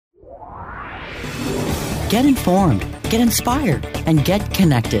Get informed, get inspired, and get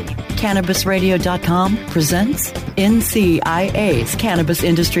connected. CannabisRadio.com presents NCIA's Cannabis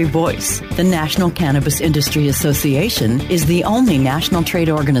Industry Voice. The National Cannabis Industry Association is the only national trade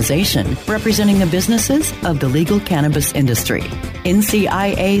organization representing the businesses of the legal cannabis industry.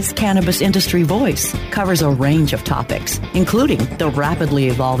 NCIA's Cannabis Industry Voice covers a range of topics, including the rapidly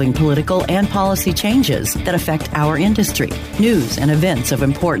evolving political and policy changes that affect our industry, news and events of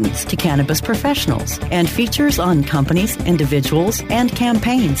importance to cannabis professionals, and features on companies, individuals, and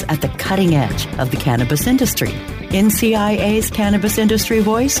campaigns at the cutting edge of the cannabis industry. NCIA's Cannabis Industry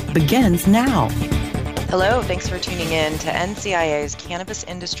Voice begins now. Hello, thanks for tuning in to NCIA's Cannabis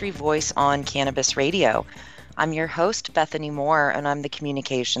Industry Voice on Cannabis Radio. I'm your host, Bethany Moore, and I'm the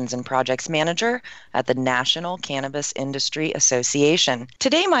Communications and Projects Manager at the National Cannabis Industry Association.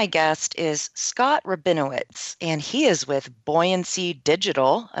 Today, my guest is Scott Rabinowitz, and he is with Buoyancy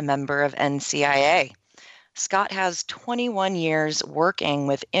Digital, a member of NCIA. Scott has 21 years working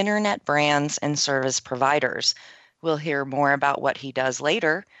with internet brands and service providers. We'll hear more about what he does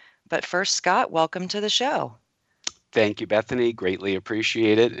later. But first, Scott, welcome to the show. Thank you, Bethany. Greatly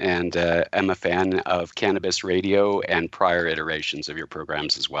appreciate it. And I'm a fan of Cannabis Radio and prior iterations of your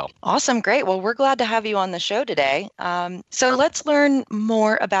programs as well. Awesome. Great. Well, we're glad to have you on the show today. So let's learn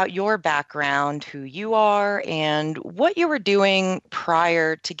more about your background, who you are, and what you were doing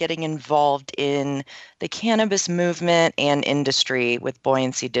prior to getting involved in the cannabis movement and industry with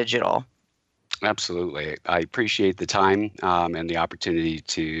Buoyancy Digital. Absolutely. I appreciate the time and the opportunity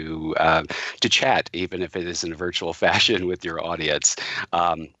to chat, even if it is in a virtual fashion with your audience.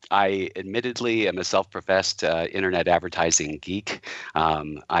 I admittedly am a self-professed internet advertising geek.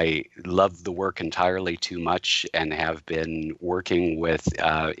 I love the work entirely too much and have been working with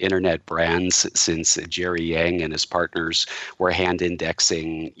internet brands since Jerry Yang and his partners were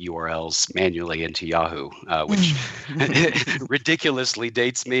hand-indexing URLs manually into Yahoo, which ridiculously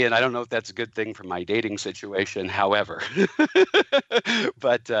dates me, and I don't know if that's a good thing for my dating situation, however.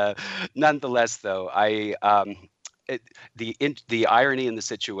 But nonetheless, though, the irony in the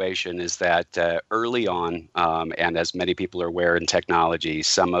situation is that early on, and as many people are aware in technology,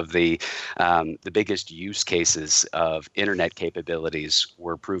 some of the biggest use cases of internet capabilities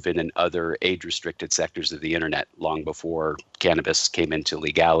were proven in other age-restricted sectors of the internet long before cannabis came into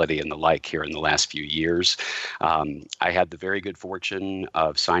legality and the like here in the last few years. I had the very good fortune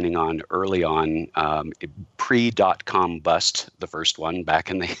of signing on early on, pre-dot-com bust, the first one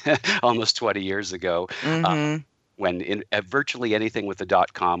back in the almost 20 years ago. Mm-hmm. When virtually anything with the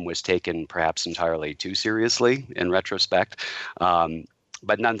 .com was taken perhaps entirely too seriously in retrospect.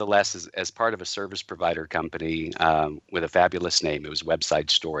 But nonetheless, as part of a service provider company with a fabulous name, it was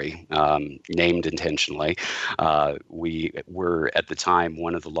Website Story, named intentionally. We were at the time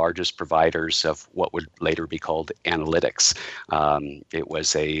one of the largest providers of what would later be called analytics. It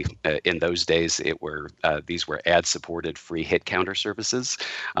was in those days, these were ad-supported free hit counter services,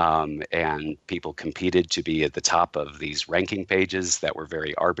 and people competed to be at the top of these ranking pages that were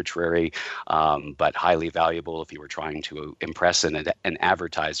very arbitrary, but highly valuable if you were trying to impress an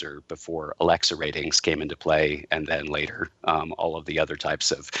advertiser before Alexa ratings came into play, and then later all of the other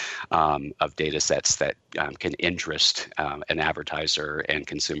types of data sets that can interest an advertiser and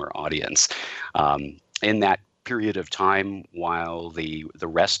consumer audience. In that period of time, while the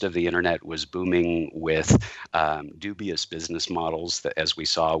rest of the internet was booming with dubious business models, that, as we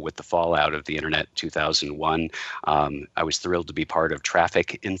saw with the fallout of the internet in 2001, I was thrilled to be part of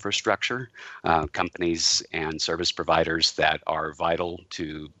traffic infrastructure, companies and service providers that are vital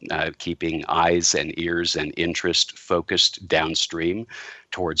to keeping eyes and ears and interest focused downstream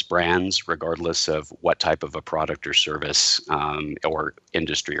towards brands, regardless of what type of a product or service or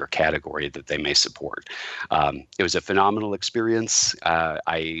industry or category that they may support. It was a phenomenal experience.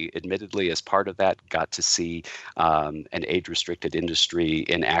 I admittedly, as part of that, got to see an age-restricted industry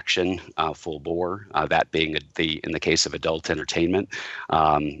in action, full bore, that being in the case of adult entertainment.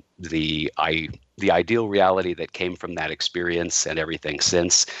 The ideal reality that came from that experience and everything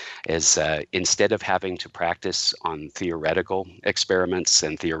since is instead of having to practice on theoretical experiments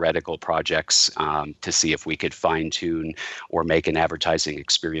and theoretical projects to see if we could fine-tune or make an advertising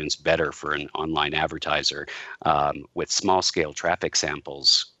experience better for an online advertiser, with small-scale traffic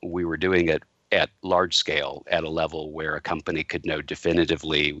samples, we were doing it at large scale at a level where a company could know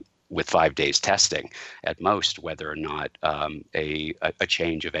definitively with 5 days testing at most whether or not a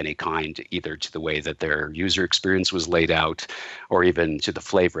change of any kind, either to the way that their user experience was laid out or even to the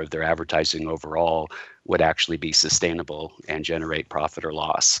flavor of their advertising overall, would actually be sustainable and generate profit or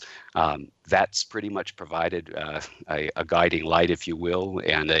loss. That's pretty much provided a guiding light, if you will,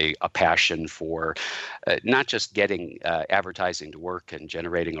 and a passion for not just getting advertising to work and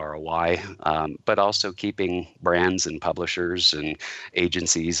generating ROI, but also keeping brands and publishers and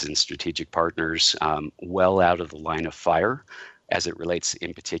agencies and strategic partners well out of the line of fire, as it relates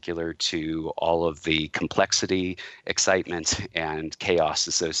in particular to all of the complexity, excitement, and chaos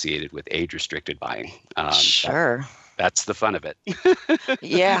associated with age-restricted buying. Sure. That's the fun of it.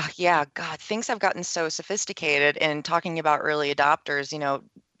 Yeah. God, things have gotten so sophisticated. And talking about early adopters,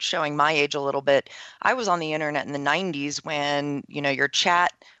 showing my age a little bit, I was on the internet in the 90s when, your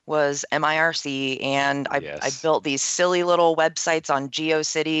chat was MIRC, and I built these silly little websites on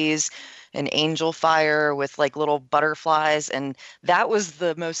GeoCities and Angel Fire with like little butterflies, and that was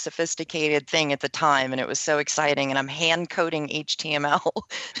the most sophisticated thing at the time, and it was so exciting. And I'm hand coding HTML.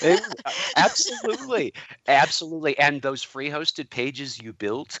 Absolutely. And those free hosted pages you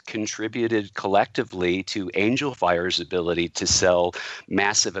built contributed collectively to Angel Fire's ability to sell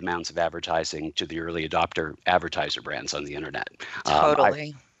massive amounts of advertising to the early adopter advertiser brands on the internet.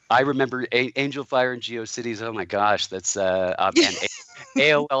 Totally. I remember Angel Fire and GeoCities. Oh my gosh, that's and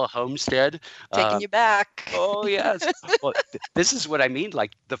AOL Homestead. Taking you back. Oh yes. Well, this is what I mean.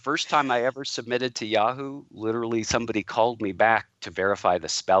 Like the first time I ever submitted to Yahoo, literally somebody called me back to verify the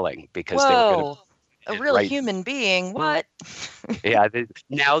spelling because they were going to. A real human being. What? Yeah.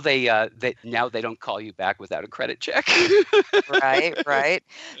 Now they don't call you back without a credit check. Right.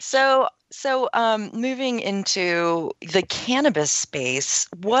 So moving into the cannabis space,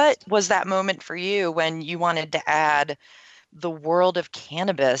 what was that moment for you when you wanted to add the world of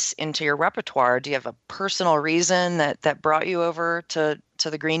cannabis into your repertoire? Do you have a personal reason that brought you over to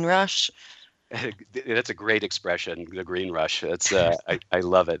the green rush? That's a great expression, the green rush. It's I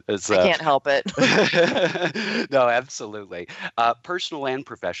love it. I can't help it. No, absolutely. Personal and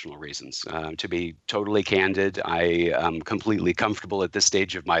professional reasons. To be totally candid, I am completely comfortable at this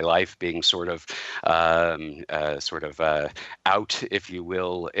stage of my life being sort of out, if you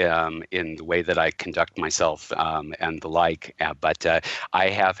will, in the way that I conduct myself and the like. But I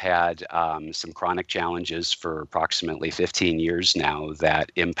have had some chronic challenges for approximately 15 years now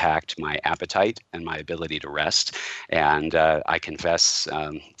that impact my appetite and my ability to rest. And I confess,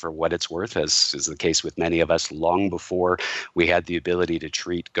 for what it's worth, as is the case with many of us, long before we had the ability to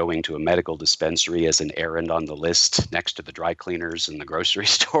treat going to a medical dispensary as an errand on the list next to the dry cleaners in the grocery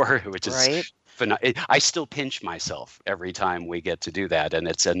store, which is I still pinch myself every time we get to do that. And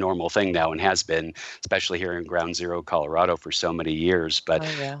it's a normal thing now and has been, especially here in Ground Zero, Colorado, for so many years. But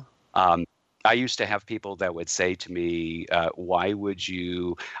I used to have people that would say to me, why would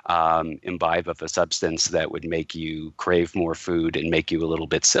you imbibe of a substance that would make you crave more food and make you a little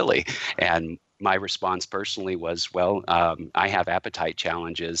bit silly? And my response personally was, well, I have appetite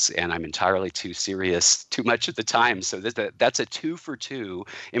challenges and I'm entirely too serious too much at the time. So that's a 2 for 2,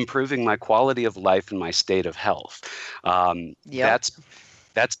 improving my quality of life and my state of health.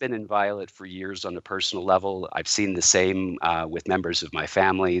 That's been inviolate for years on a personal level. I've seen the same with members of my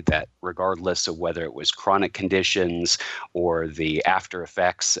family, that regardless of whether it was chronic conditions or the after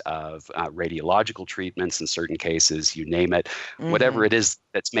effects of radiological treatments in certain cases, you name it, whatever it is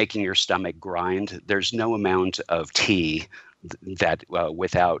that's making your stomach grind, there's no amount of tea that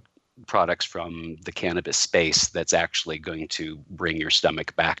without products from the cannabis space that's actually going to bring your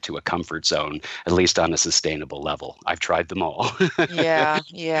stomach back to a comfort zone, at least on a sustainable level. I've tried them all.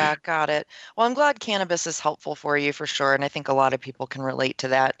 Yeah, got it. Well, I'm glad cannabis is helpful for you for sure, and I think a lot of people can relate to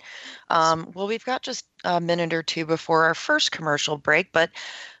that. Well, we've got just a minute or two before our first commercial break, but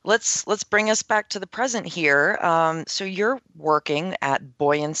let's bring us back to the present here. So you're working at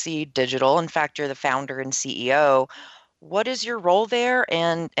Buoyancy Digital. In fact, you're the founder and CEO. What is your role there,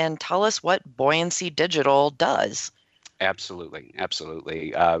 and tell us what Buoyancy Digital does? Absolutely.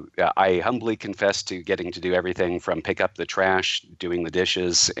 I humbly confess to getting to do everything from pick up the trash, doing the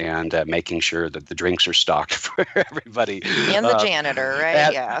dishes, and making sure that the drinks are stocked for everybody. And the janitor,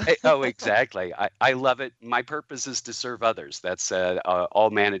 right? Yeah. Oh, exactly. I love it. My purpose is to serve others. That's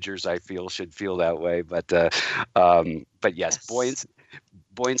all managers, I feel, should feel that way. But yes.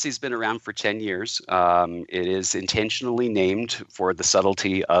 Buoyancy's been around for 10 years. It is intentionally named for the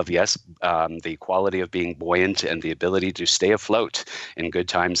subtlety of, the quality of being buoyant and the ability to stay afloat in good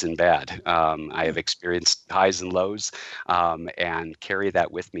times and bad. I have experienced highs and lows and carry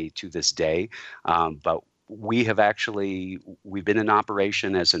that with me to this day. But we've been in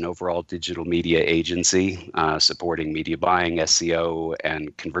operation as an overall digital media agency, supporting media buying, SEO,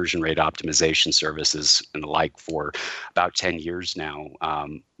 and conversion rate optimization services and the like for about 10 years now.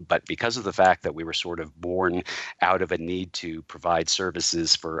 But because of the fact that we were sort of born out of a need to provide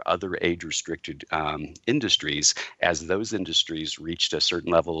services for other age-restricted industries, as those industries reached a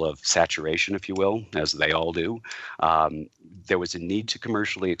certain level of saturation, if you will, as they all do, there was a need to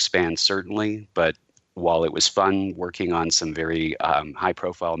commercially expand, certainly, but while it was fun working on some very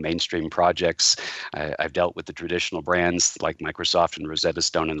high-profile mainstream projects, I've dealt with the traditional brands like Microsoft and Rosetta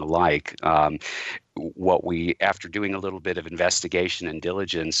Stone and the like. After doing a little bit of investigation and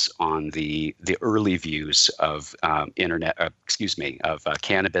diligence on the early views of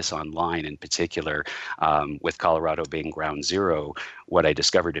cannabis online in particular, with Colorado being ground zero, what I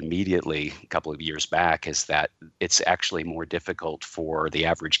discovered immediately a couple of years back is that it's actually more difficult for the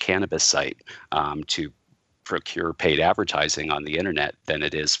average cannabis site to procure paid advertising on the internet than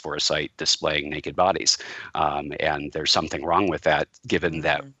it is for a site displaying naked bodies. And there's something wrong with that, given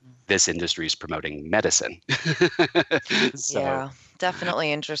that this industry is promoting medicine. Yeah,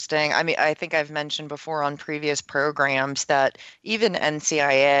 definitely interesting. I mean, I think I've mentioned before on previous programs that even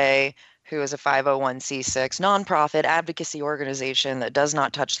NCIA, who is a 501c6 nonprofit advocacy organization that does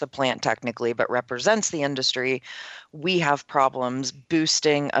not touch the plant technically, but represents the industry, we have problems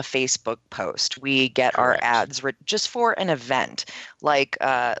boosting a Facebook post. We get Correct. our ads just for an event, like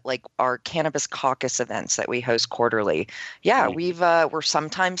our Cannabis Caucus events that we host quarterly. Yeah, we're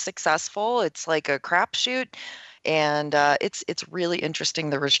sometimes successful. It's like a crapshoot, and it's really interesting,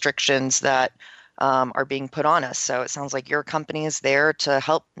 the restrictions that are being put on us. So it sounds like your company is there to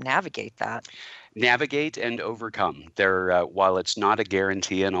help navigate that. Navigate and overcome. While it's not a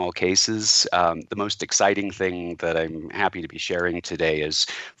guarantee in all cases, the most exciting thing that I'm happy to be sharing today is,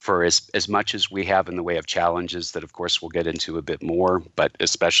 for as much as we have in the way of challenges that, of course, we'll get into a bit more, but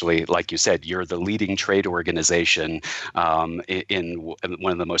especially, like you said, you're the leading trade organization in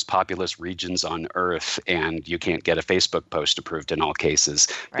one of the most populous regions on Earth, and you can't get a Facebook post approved in all cases,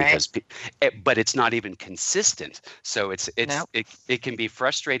 right? But it's not even consistent. So Nope. it can be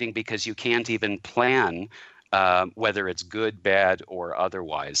frustrating because you can't even plan whether it's good, bad, or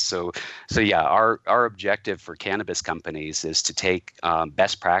otherwise. So yeah, our objective for cannabis companies is to take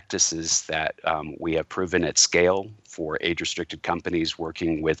best practices that we have proven at scale for age-restricted companies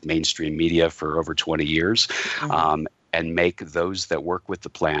working with mainstream media for over 20 years, and make those that work with the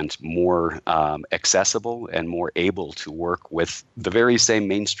plant more accessible and more able to work with the very same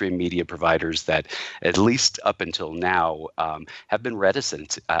mainstream media providers that, at least up until now, have been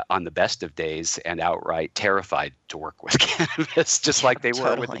reticent on the best of days and outright terrified to work with cannabis, just like they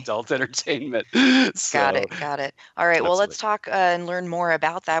were with adult entertainment. Got it. All right, well, let's talk and learn more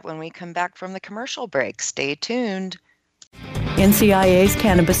about that when we come back from the commercial break. Stay tuned. NCIA's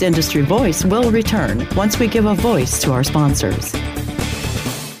Cannabis Industry Voice will return once we give a voice to our sponsors.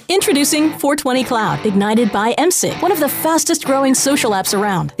 Introducing 420 Cloud, ignited by MSIG, one of the fastest growing social apps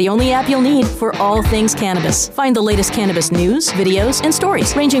around. The only app you'll need for all things cannabis. Find the latest cannabis news, videos, and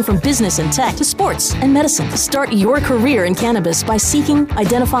stories, ranging from business and tech to sports and medicine. Start your career in cannabis by seeking,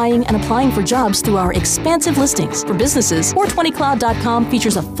 identifying, and applying for jobs through our expansive listings. For businesses, 420cloud.com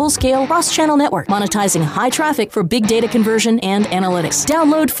features a full-scale cross-channel network, monetizing high traffic for big data conversion and analytics.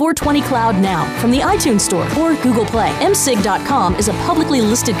 Download 420 Cloud now from the iTunes Store or Google Play. MSIG.com is a publicly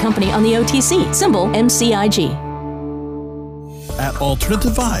listed company on the OTC, symbol MCIG. At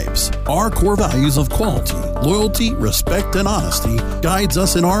Alternative Vibes, our core values of quality, loyalty, respect, and honesty guides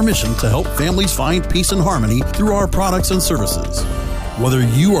us in our mission to help families find peace and harmony through our products and services. Whether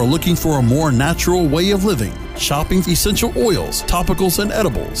you are looking for a more natural way of living, shopping essential oils, topicals, and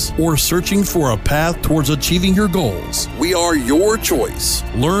edibles, or searching for a path towards achieving your goals, we are your choice.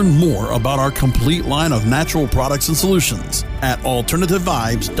 Learn more about our complete line of natural products and solutions at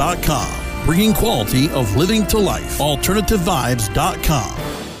AlternativeVibes.com. Bringing quality of living to life. AlternativeVibes.com.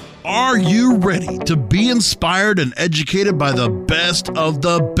 Are you ready to be inspired and educated by the best of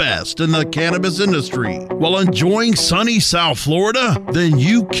the best in the cannabis industry while enjoying sunny South Florida? Then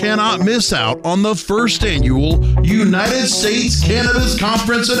you cannot miss out on the first annual United States Cannabis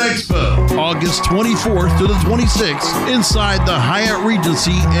Conference and Expo, August 24th to the 26th, inside the Hyatt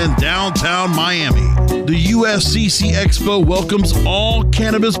Regency in downtown Miami. The USCC Expo welcomes all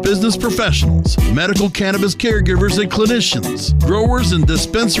cannabis business professionals, medical cannabis caregivers and clinicians, growers and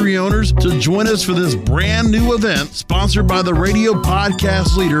dispensary owners to join us for this brand new event sponsored by the radio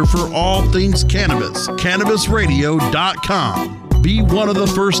podcast leader for all things cannabis, CannabisRadio.com. Be one of the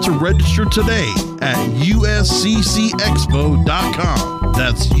first to register today at usccexpo.com.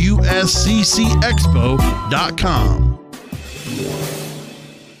 That's usccexpo.com.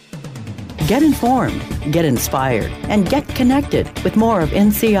 Get informed, get inspired, and get connected with more of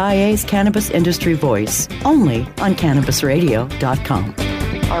NCIA's Cannabis Industry Voice, only on CannabisRadio.com.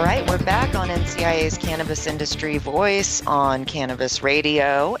 All right, we're back on NCIA's Cannabis Industry Voice on Cannabis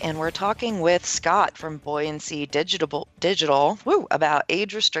Radio, and we're talking with Scott from Buoyancy Digital about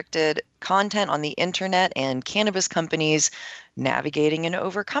age-restricted content on the internet and cannabis companies navigating and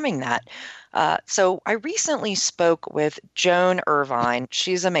overcoming that. So I recently spoke with Joan Irvine.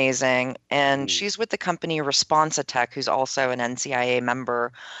 She's amazing, and she's with the company Responsitech, who's also an NCIA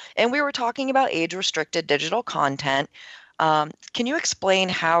member. And we were talking about age-restricted digital content. Can you explain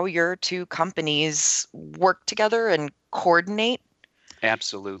how your two companies work together and coordinate?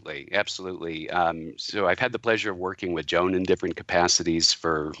 Absolutely. So I've had the pleasure of working with Joan in different capacities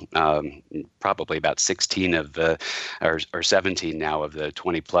for probably about 16 of the, or 17 now of the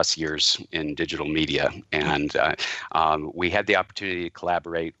 20 plus years in digital media. And we had the opportunity to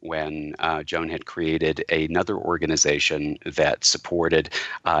collaborate when Joan had created another organization that supported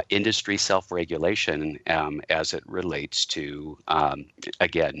industry self-regulation as it relates to,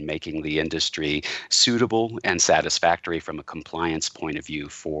 again, making the industry suitable and satisfactory from a compliance point of view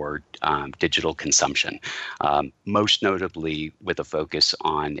for digital consumption, most notably with a focus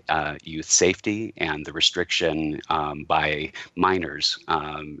on youth safety and the restriction by minors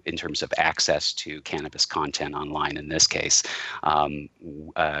in terms of access to cannabis content online in this case.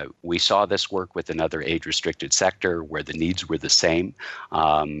 We saw this work with another age-restricted sector where the needs were the same.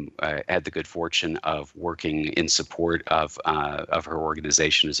 I had the good fortune of working in support of her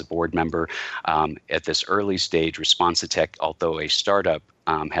organization as a board member. At this early stage, Responsitech, although a startup,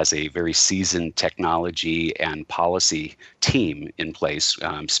 has a very seasoned technology and policy team in place,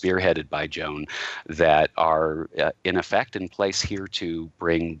 spearheaded by Joan, that are in effect in place here to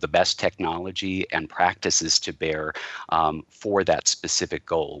bring the best technology and practices to bear for that specific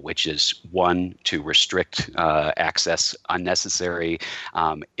goal, which is, one, to restrict access, unnecessary,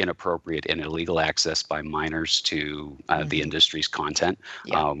 inappropriate, and illegal access by minors to the industry's content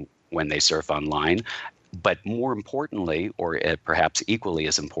when they surf online. But more importantly, or perhaps equally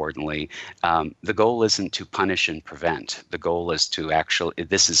as importantly, the goal isn't to punish and prevent. The goal is to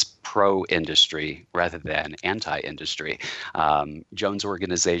this is pro-industry rather than anti-industry. Joan's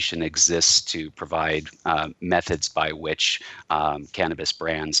organization exists to provide methods by which cannabis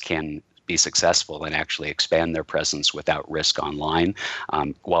brands can be successful and actually expand their presence without risk online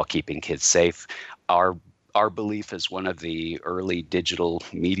while keeping kids safe. Our belief as one of the early digital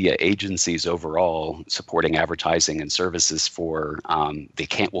media agencies overall supporting advertising and services for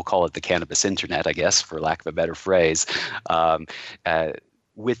we'll call it the cannabis internet, I guess, for lack of a better phrase,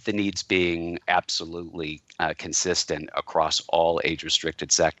 with the needs being absolutely consistent across all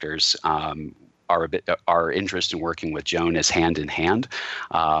age-restricted sectors. Our interest in working with Joan is hand in hand.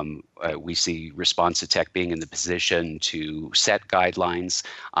 We see Responsitech being in the position to set guidelines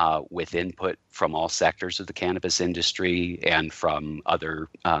with input from all sectors of the cannabis industry and from other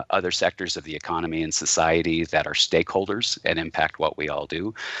sectors of the economy and society that are stakeholders and impact what we all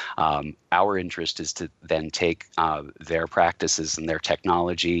do. Our interest is to then take their practices and their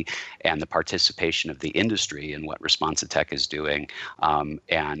technology and the participation of the industry in what Responsitech is doing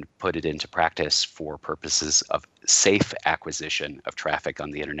and put it into practice for purposes of safe acquisition of traffic on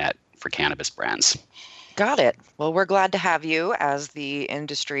the internet for cannabis brands. Got it. Well, we're glad to have you as the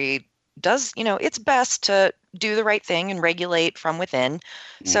industry does, its best to do the right thing and regulate from within.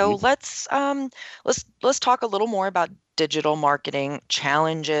 So let's talk a little more about digital marketing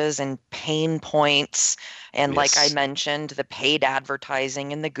challenges and pain points. And like I mentioned, the paid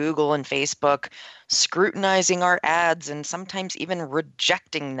advertising and the Google and Facebook scrutinizing our ads and sometimes even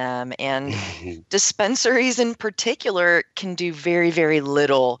rejecting them. And dispensaries in particular can do very, very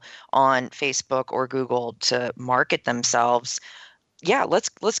little on Facebook or Google to market themselves. Yeah,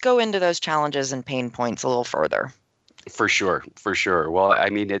 let's go into those challenges and pain points a little further. For sure. Well, I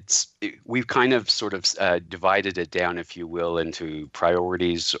mean, we've kind of sort of divided it down, if you will, into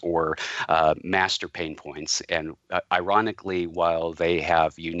priorities or master pain points. And ironically, while they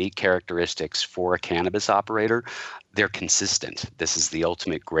have unique characteristics for a cannabis operator, they're consistent. This is the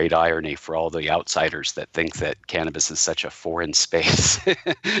ultimate great irony for all the outsiders that think that cannabis is such a foreign space,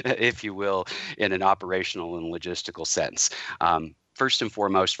 if you will, in an operational and logistical sense. First and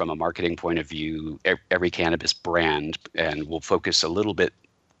foremost, from a marketing point of view, every cannabis brand, and we'll focus a little bit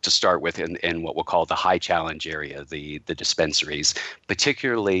to start with in what we'll call the high challenge area, the dispensaries,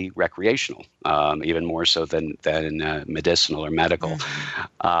 particularly recreational, even more so than medicinal or medical.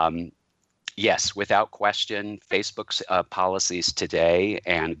 Yes, without question, Facebook's policies today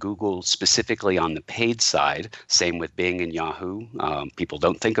and Google specifically on the paid side, same with Bing and Yahoo. People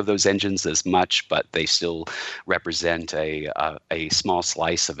don't think of those engines as much, but they still represent a small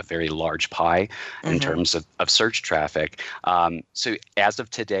slice of a very large pie in terms of search traffic. So as of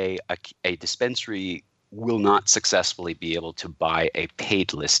today, a dispensary will not successfully be able to buy a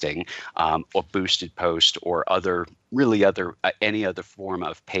paid listing or boosted post or any other form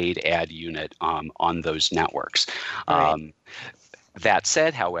of paid ad unit on those networks. Right. That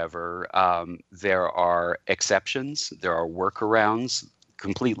said, however, there are exceptions, there are workarounds,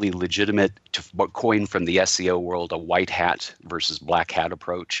 completely legitimate, to coin from the SEO world, a white hat versus black hat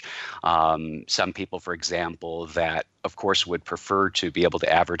approach. Some people, for example, that of course would prefer to be able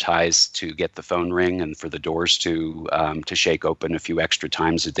to advertise to get the phone ring and for the doors to shake open a few extra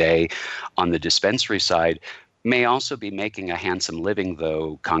times a day on the dispensary side, may also be making a handsome living,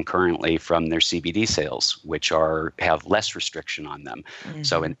 though, concurrently from their CBD sales, which have less restriction on them.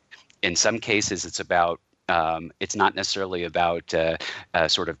 So in some cases, it's not necessarily about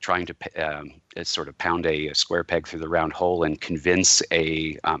sort of trying to sort of pound a square peg through the round hole and convince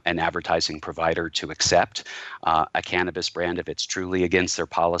an advertising provider to accept a cannabis brand if it's truly against their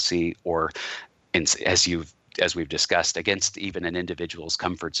policy, or as we've discussed, against even an individual's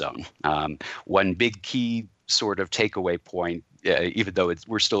comfort zone. One big key sort of takeaway point, even though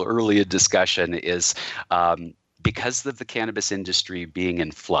we're still early in discussion, is because of the cannabis industry being in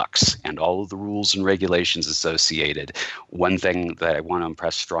flux and all of the rules and regulations associated, one thing that I want to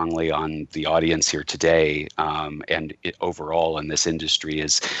impress strongly on the audience here today and overall in this industry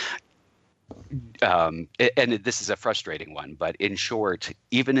is, and this is a frustrating one, but in short,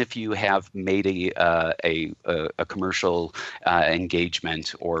 even if you have made a commercial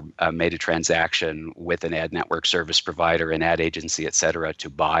engagement or made a transaction with an ad network service provider, an ad agency, et cetera, to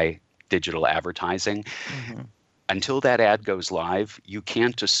buy digital advertising, until that ad goes live, you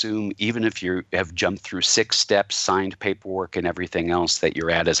can't assume, even if you have jumped through 6 steps, signed paperwork and everything else, that your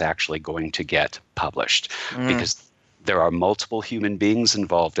ad is actually going to get published, because there are multiple human beings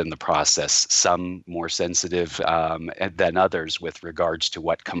involved in the process, some more sensitive than others with regards to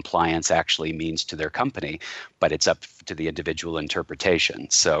what compliance actually means to their company, but it's up to the individual interpretation.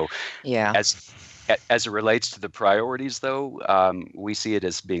 So as it relates to the priorities, though, we see it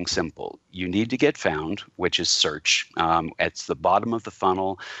as being simple. You need to get found, which is search. It's the bottom of the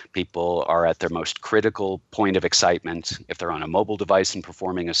funnel. People are at their most critical point of excitement. If they're on a mobile device and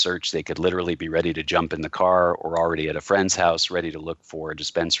performing a search, they could literally be ready to jump in the car or already at a friend's house, ready to look for a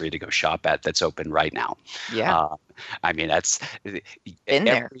dispensary to go shop at that's open right now. Yeah. I mean, that's been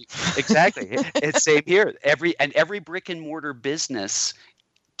there. Exactly. It's same here. Every brick and mortar business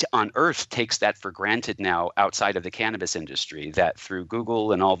on earth takes that for granted now outside of the cannabis industry, that through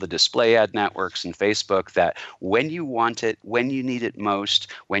Google and all the display ad networks and Facebook, that when you want it, when you need it most,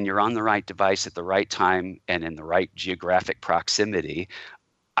 when you're on the right device at the right time and in the right geographic proximity,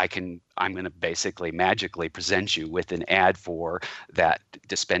 I'm going to basically magically present you with an ad for that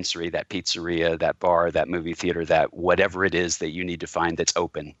dispensary, that pizzeria, that bar, that movie theater, that whatever it is that you need to find that's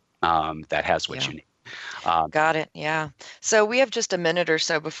open, that has what you need. Got it. Yeah. So we have just a minute or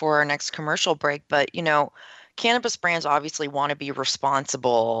so before our next commercial break, but cannabis brands obviously want to be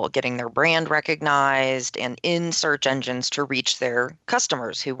responsible, getting their brand recognized and in search engines to reach their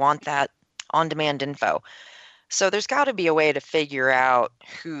customers who want that on-demand info. So there's got to be a way to figure out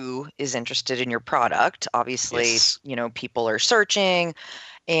who is interested in your product. Obviously, people are searching,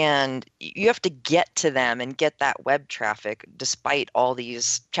 and you have to get to them and get that web traffic despite all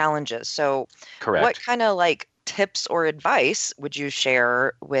these challenges. So what kind of tips or advice would you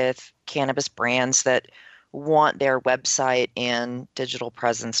share with cannabis brands that want their website and digital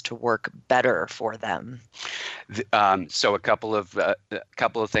presence to work better for them? So a couple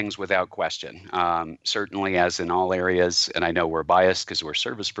of things without question. Certainly, as in all areas, and I know we're biased because we're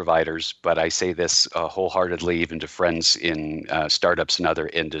service providers, but I say this wholeheartedly even to friends in startups and other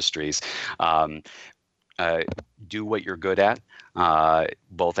industries. Do what you're good at,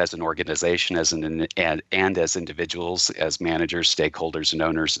 both as an organization, and as individuals, as managers, stakeholders, and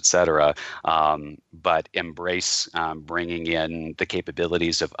owners, et cetera. But embrace bringing in the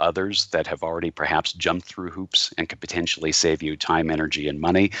capabilities of others that have already perhaps jumped through hoops and could potentially save you time, energy, and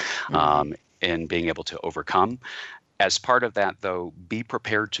money in being able to overcome. As part of that, though, be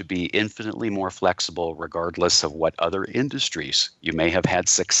prepared to be infinitely more flexible regardless of what other industries you may have had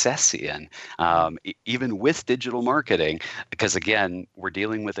success in, even with digital marketing, because again, we're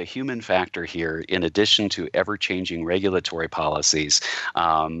dealing with a human factor here in addition to ever-changing regulatory policies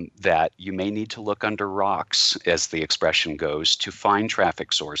that you may need to look under rocks, as the expression goes, to find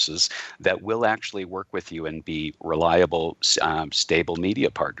traffic sources that will actually work with you and be reliable, stable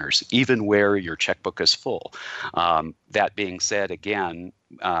media partners, even where your checkbook is full. That being said, again,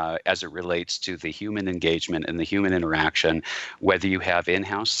 as it relates to the human engagement and the human interaction, whether you have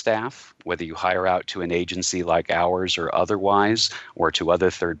in-house staff, whether you hire out to an agency like ours or otherwise, or to other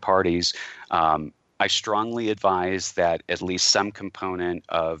third parties, I strongly advise that at least some component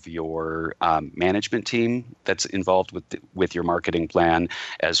of your management team that's involved with your marketing plan,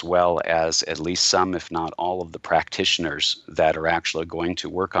 as well as at least some, if not all, of the practitioners that are actually going to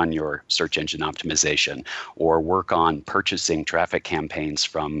work on your search engine optimization or work on purchasing traffic campaigns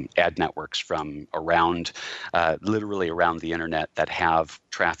from ad networks from around, literally around the internet, that have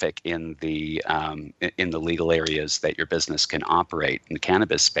traffic in the legal areas that your business can operate in the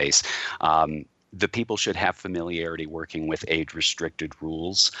cannabis space. The people should have familiarity working with age-restricted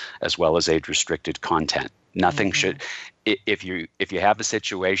rules as well as age-restricted content. Nothing should, if you have a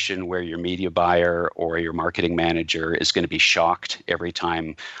situation where your media buyer or your marketing manager is going to be shocked every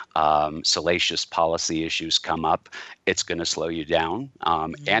time salacious policy issues come up, it's going to slow you down,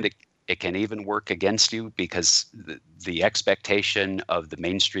 and it can even work against you, because the expectation of the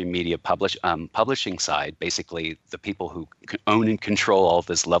mainstream media publishing side, basically the people who own and control all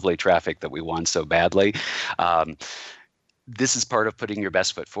this lovely traffic that we want so badly, this is part of putting your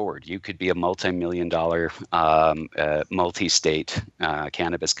best foot forward. You could be a multi-million-dollar, multi-state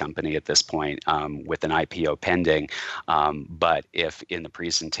cannabis company at this point with an IPO pending. But if in the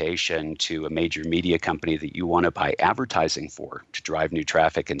presentation to a major media company that you want to buy advertising for to drive new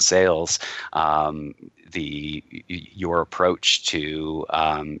traffic and sales, your approach to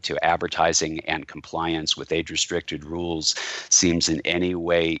advertising and compliance with age-restricted rules seems in any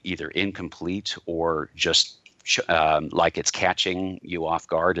way either incomplete or just like it's catching you off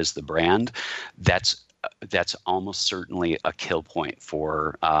guard as the brand, that's almost certainly a kill point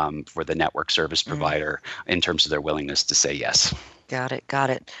for the network service provider in terms of their willingness to say yes. Got it. All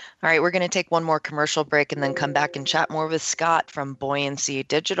right, we're going to take one more commercial break and then come back and chat more with Scott from Buoyancy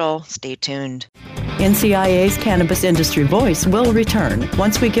Digital. Stay tuned. NCIA's Cannabis Industry Voice will return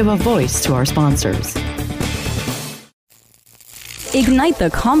once we give a voice to our sponsors. Ignite the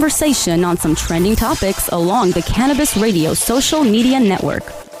conversation on some trending topics along the Cannabis Radio social media network.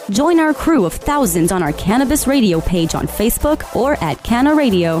 Join our crew of thousands on our Cannabis Radio page on Facebook or at Canna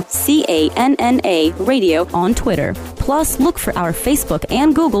Radio, CANNA Radio on Twitter. Plus, look for our Facebook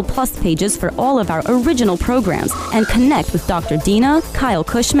and Google Plus pages for all of our original programs and connect with Dr. Dina, Kyle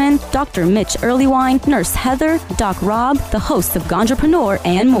Cushman, Dr. Mitch Earlywine, Nurse Heather, Doc Rob, the hosts of Ganjapreneur,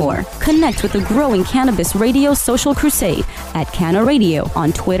 and more. Connect with the growing Cannabis Radio social crusade at Canna Radio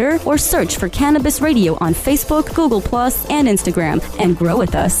on Twitter or search for Cannabis Radio on Facebook, Google Plus, and Instagram and grow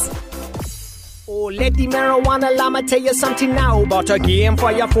with us. Oh, let the marijuana llama tell you something now about a game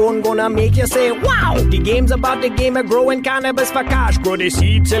for your phone gonna make you say, wow! The game's about the game of growing cannabis for cash. Grow the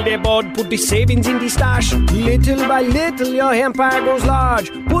seed till they bud, put the savings in the stash. Little by little, your empire grows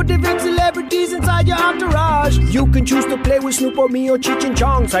large. Put the big celebrities inside your entourage. You can choose to play with Snoop or me or Cheech and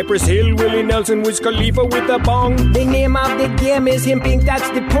Chong, Cypress Hill, Willie Nelson, Wiz Khalifa with a bong. The name of the game is Hemp Inc., that's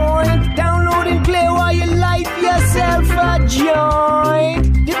the point. Download and play while you light yourself a joint.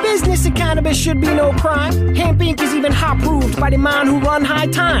 The business of cannabis should be no crime. Hemp Inc. is even hot-proofed by the man who run High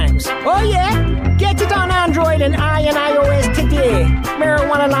Times. Oh yeah? Get it on Android and iOS today.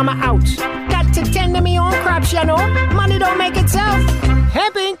 Marijuana llama out. Got to tend to me own crops, you know. Money don't make itself.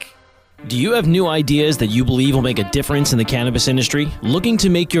 Hemp Inc. Do you have new ideas that you believe will make a difference in the cannabis industry? Looking to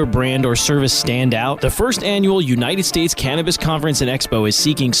make your brand or service stand out? The first annual United States Cannabis Conference and Expo is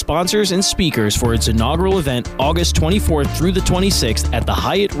seeking sponsors and speakers for its inaugural event August 24th through the 26th at the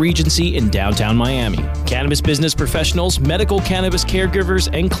Hyatt Regency in downtown Miami. Cannabis business professionals, medical cannabis caregivers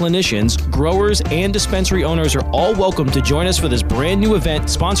and clinicians, growers, and dispensary owners are all welcome to join us for this brand new event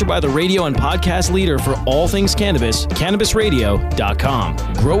sponsored by the radio and podcast leader for all things cannabis,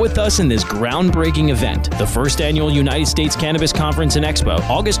 CannabisRadio.com. Grow with us in this groundbreaking event, the first annual United States Cannabis Conference and Expo,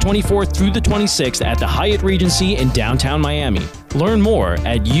 August 24th through the 26th at the Hyatt Regency in downtown Miami. Learn more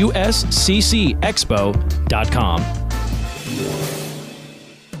at usccexpo.com.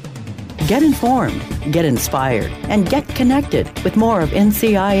 Get informed, get inspired, and get connected with more of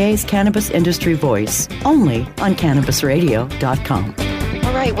NCIA's Cannabis Industry Voice, only on CannabisRadio.com.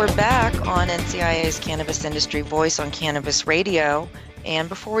 All right, we're back on NCIA's Cannabis Industry Voice on Cannabis Radio. And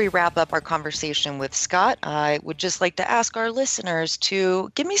before we wrap up our conversation with Scott, I would just like to ask our listeners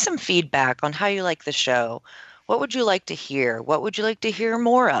to give me some feedback on how you like the show. What would you like to hear? What would you like to hear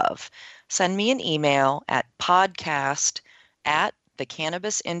more of? Send me an email at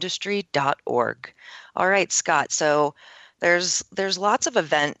podcast@thecannabisindustry.org. All right, Scott. So there's lots of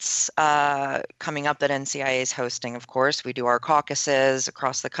events coming up that NCIA is hosting, of course. We do our caucuses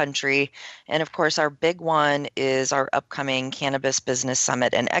across the country. And of course, our big one is our upcoming Cannabis Business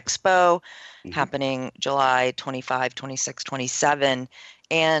Summit and Expo happening July 25, 26, 27.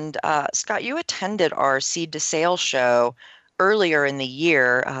 And Scott, you attended our Seed to Sale show earlier in the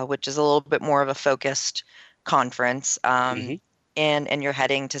year, which is a little bit more of a focused conference. And you're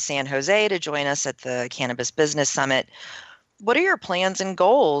heading to San Jose to join us at the Cannabis Business Summit. What are your plans and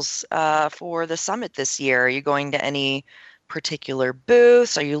goals for the summit this year? Are you going to any particular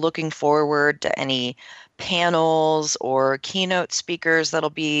booths? Are you looking forward to any panels or keynote speakers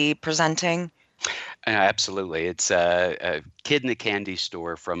that'll be presenting? Absolutely. It's a kid in a candy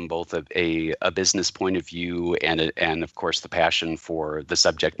store from both a business point of view and of course the passion for the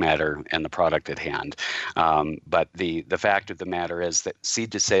subject matter and the product at hand. But the fact of the matter is that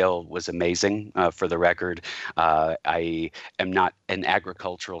Seed to Sale was amazing. For the record, I am not an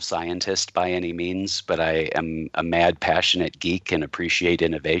agricultural scientist by any means, but I am a mad, passionate geek and appreciate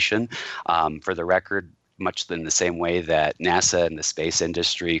innovation. For the record, much in the same way that NASA and the space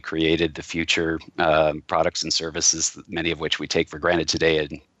industry created the future products and services, many of which we take for granted today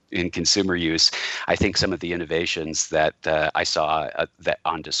in consumer use, I think some of the innovations that I saw that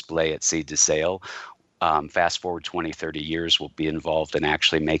on display at Seed to Sale, fast forward 20, 30 years, will be involved in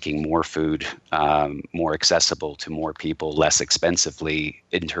actually making more food more accessible to more people, less expensively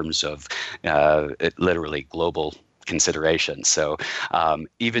in terms of literally global considerations. So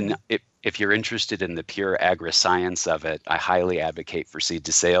even if you're interested in the pure agri-science of it, I highly advocate for Seed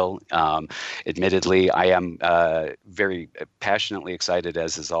to Sale. Admittedly, I am very passionately excited,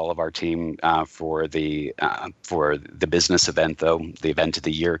 as is all of our team, for the business event, though, the event of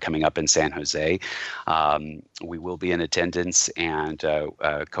the year coming up in San Jose. We will be in attendance and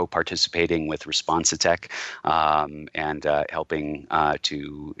co-participating with Responsitech and helping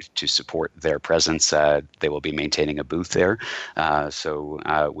to support their presence. They will be maintaining a booth there, so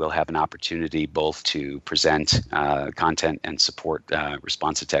we'll have an opportunity both to present content and support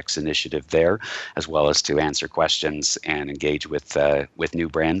Responsitech's initiative there, as well as to answer questions and engage with new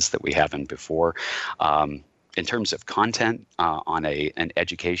brands that we haven't before. In terms of content on an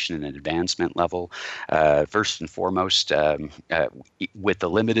education and an advancement level, first and foremost, with the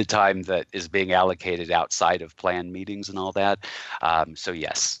limited time that is being allocated outside of planned meetings and all that. So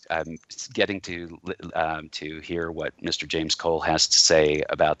yes, getting to hear what Mr. James Cole has to say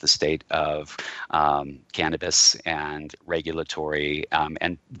about the state of cannabis and regulatory,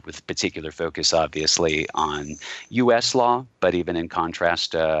 and with particular focus, obviously, on U.S. law, but even in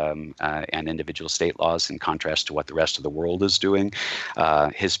contrast and individual state laws in contrast to what the rest of the world is doing.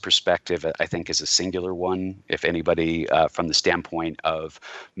 His perspective, I think, is a singular one. If anybody, from the standpoint of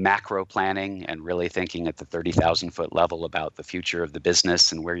macro planning and really thinking at the 30,000-foot level about the future of the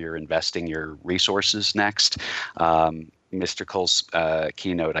business and where you're investing your resources next, Mr. Cole's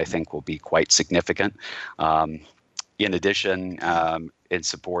keynote, I think, will be quite significant. In addition, in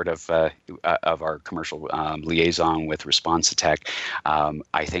support of our commercial liaison with Responsitech,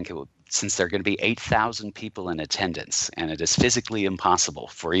 I think it will, since there are going to be 8,000 people in attendance, and it is physically impossible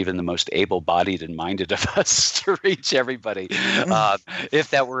for even the most able-bodied and minded of us to reach everybody, if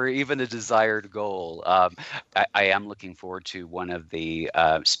that were even a desired goal. I am looking forward to one of the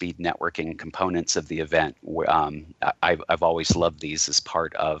speed networking components of the event. I've always loved these as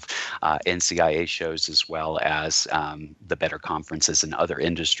part of NCIA shows, as well as the better conferences in other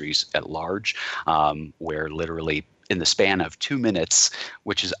industries at large, where literally in the span of 2 minutes,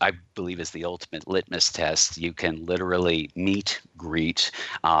 which is, I believe, is the ultimate litmus test, you can literally meet, greet,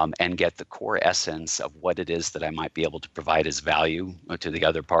 and get the core essence of what it is that I might be able to provide as value to the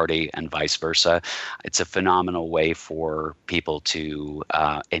other party and vice versa. It's a phenomenal way for people to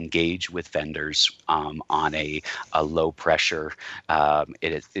engage with vendors on a low pressure.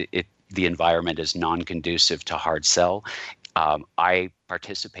 The environment is non-conducive to hard sell. I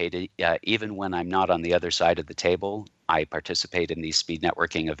participated, even when I'm not on the other side of the table, I participate in these speed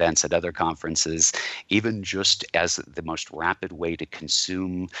networking events at other conferences, even just as the most rapid way to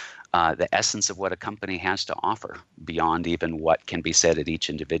consume the essence of what a company has to offer, beyond even what can be said at each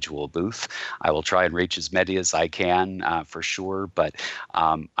individual booth. I will try and reach as many as I can, for sure, but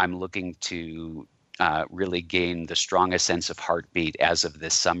I'm looking to really gained the strongest sense of heartbeat as of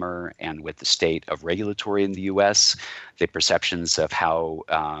this summer, and with the state of regulatory in the U.S., the perceptions of how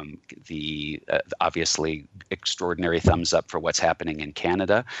the obviously extraordinary thumbs up for what's happening in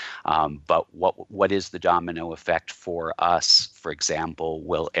Canada, but what is the domino effect for us? For example,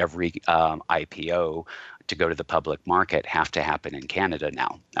 will every IPO to go to the public market have to happen in Canada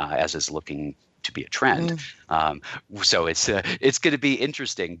now, as is looking to be a trend? So it's going to be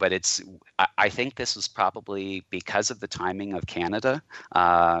interesting, but I think this is probably because of the timing of Canada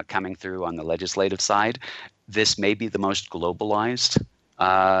coming through on the legislative side. This may be the most globalized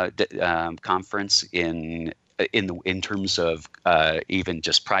conference in terms of even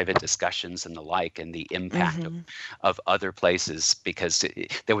just private discussions and the like, and the impact of other places, because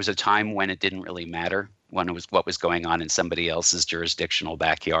there was a time when it didn't really matter when it was what was going on in somebody else's jurisdictional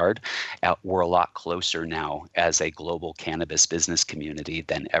backyard. We're a lot closer now as a global cannabis business community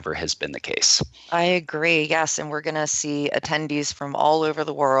than ever has been the case. I agree, yes, and we're going to see attendees from all over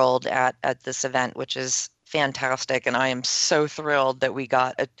the world at this event, which is fantastic, and I am so thrilled that we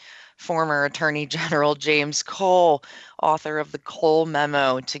got a former Attorney General James Cole, author of the Cole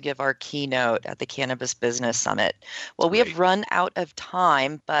Memo, to give our keynote at the Cannabis Business Summit. Well, we have run out of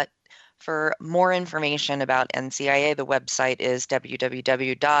time, but for more information about NCIA, the website is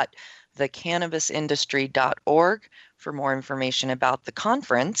www.thecannabisindustry.org. For more information about the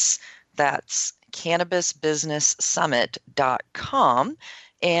conference, that's cannabisbusinesssummit.com.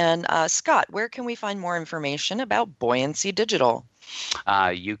 And Scott, where can we find more information about Buoyancy Digital?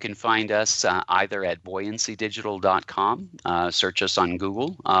 You can find us either at buoyancydigital.com, search us on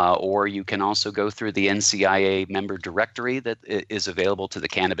Google, or you can also go through the NCIA member directory that is available to the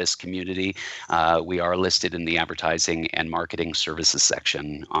cannabis community. We are listed in the advertising and marketing services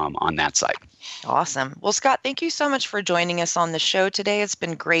section on that site. Awesome. Well, Scott, thank you so much for joining us on the show today. It's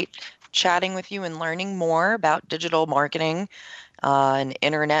been great chatting with you and learning more about digital marketing and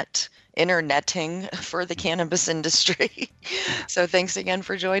interneting for the cannabis industry. So thanks again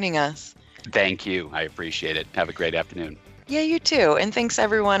for joining us. Thank you. I appreciate it. Have a great afternoon. Yeah, you too. And thanks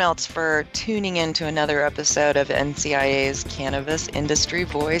everyone else for tuning in to another episode of NCIA's Cannabis Industry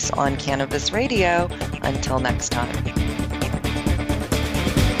Voice on Cannabis Radio. Until next time.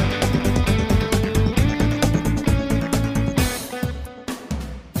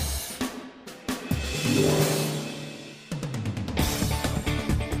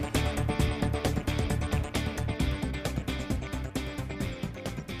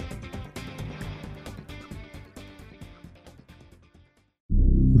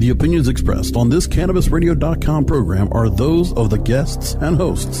 The opinions expressed on this CannabisRadio.com program are those of the guests and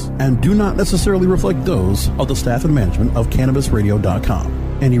hosts and do not necessarily reflect those of the staff and management of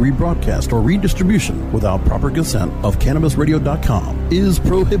CannabisRadio.com. Any rebroadcast or redistribution without proper consent of CannabisRadio.com is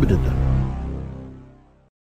prohibited.